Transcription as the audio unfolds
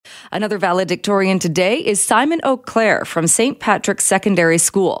Another valedictorian today is Simon O'Clair from St. Patrick's Secondary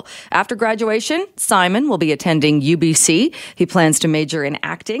School. After graduation, Simon will be attending UBC. He plans to major in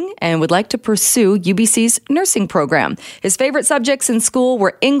acting and would like to pursue UBC's nursing program. His favorite subjects in school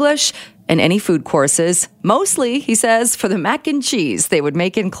were English and any food courses, mostly, he says, for the mac and cheese they would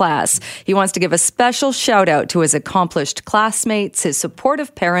make in class. He wants to give a special shout out to his accomplished classmates, his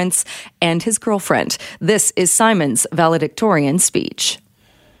supportive parents, and his girlfriend. This is Simon's valedictorian speech.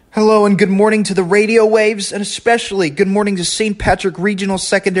 Hello and good morning to the radio waves, and especially good morning to St. Patrick Regional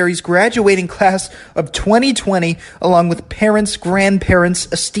Secondary's graduating class of 2020, along with parents,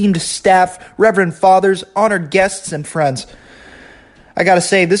 grandparents, esteemed staff, reverend fathers, honored guests, and friends. I gotta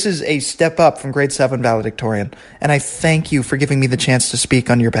say, this is a step up from grade 7 valedictorian, and I thank you for giving me the chance to speak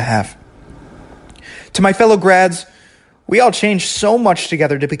on your behalf. To my fellow grads, we all changed so much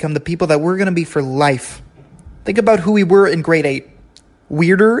together to become the people that we're gonna be for life. Think about who we were in grade 8.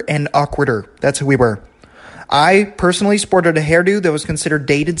 Weirder and awkwarder. That's who we were. I personally sported a hairdo that was considered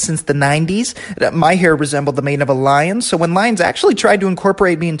dated since the 90s. My hair resembled the mane of a lion, so when lions actually tried to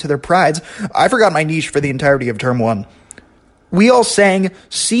incorporate me into their prides, I forgot my niche for the entirety of term 1. We all sang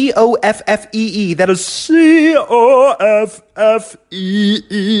C-O-F-F-E-E, that is C-O-F-F-E-E,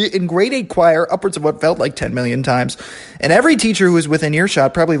 in grade 8 choir upwards of what felt like 10 million times. And every teacher who was within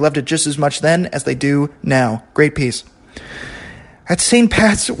earshot probably loved it just as much then as they do now. Great piece. At St.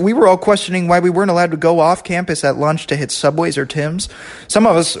 Pat's, we were all questioning why we weren't allowed to go off campus at lunch to hit Subways or Tim's. Some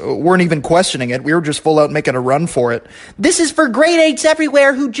of us weren't even questioning it. We were just full out making a run for it. This is for grade 8s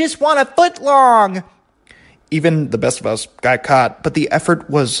everywhere who just want a foot long. Even the best of us got caught, but the effort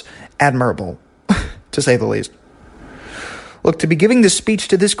was admirable, to say the least. Look, to be giving this speech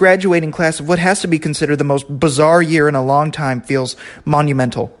to this graduating class of what has to be considered the most bizarre year in a long time feels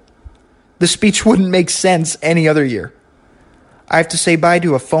monumental. The speech wouldn't make sense any other year. I have to say bye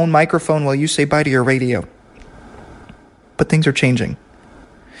to a phone microphone while you say bye to your radio. But things are changing.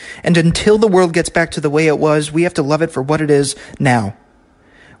 And until the world gets back to the way it was, we have to love it for what it is now.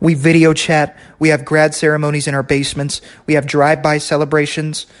 We video chat, we have grad ceremonies in our basements, we have drive-by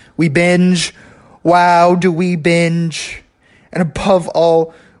celebrations, we binge. Wow, do we binge? And above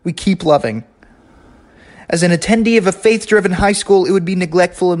all, we keep loving. As an attendee of a faith-driven high school, it would be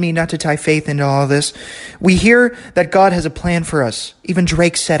neglectful of me not to tie faith into all of this. We hear that God has a plan for us. Even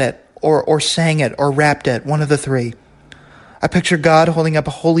Drake said it, or sang it, or rapped it, one of the three. I picture God holding up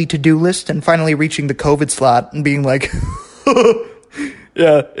a holy to-do list and finally reaching the COVID slot and being like,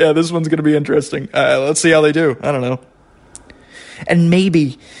 yeah, this one's going to be interesting. Let's see how they do. I don't know. And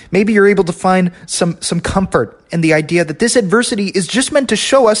maybe you're able to find some comfort in the idea that this adversity is just meant to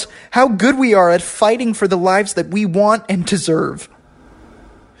show us how good we are at fighting for the lives that we want and deserve.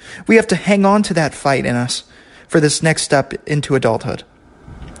 We have to hang on to that fight in us for this next step into adulthood.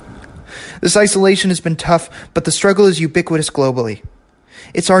 This isolation has been tough, but the struggle is ubiquitous globally.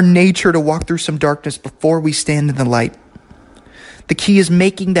 It's our nature to walk through some darkness before we stand in the light. The key is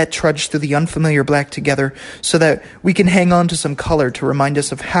making that trudge through the unfamiliar black together so that we can hang on to some color to remind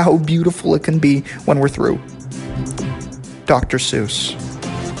us of how beautiful it can be when we're through. Dr. Seuss.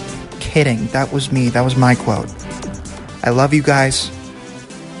 Kidding. That was me. That was my quote. I love you guys.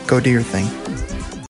 Go do your thing.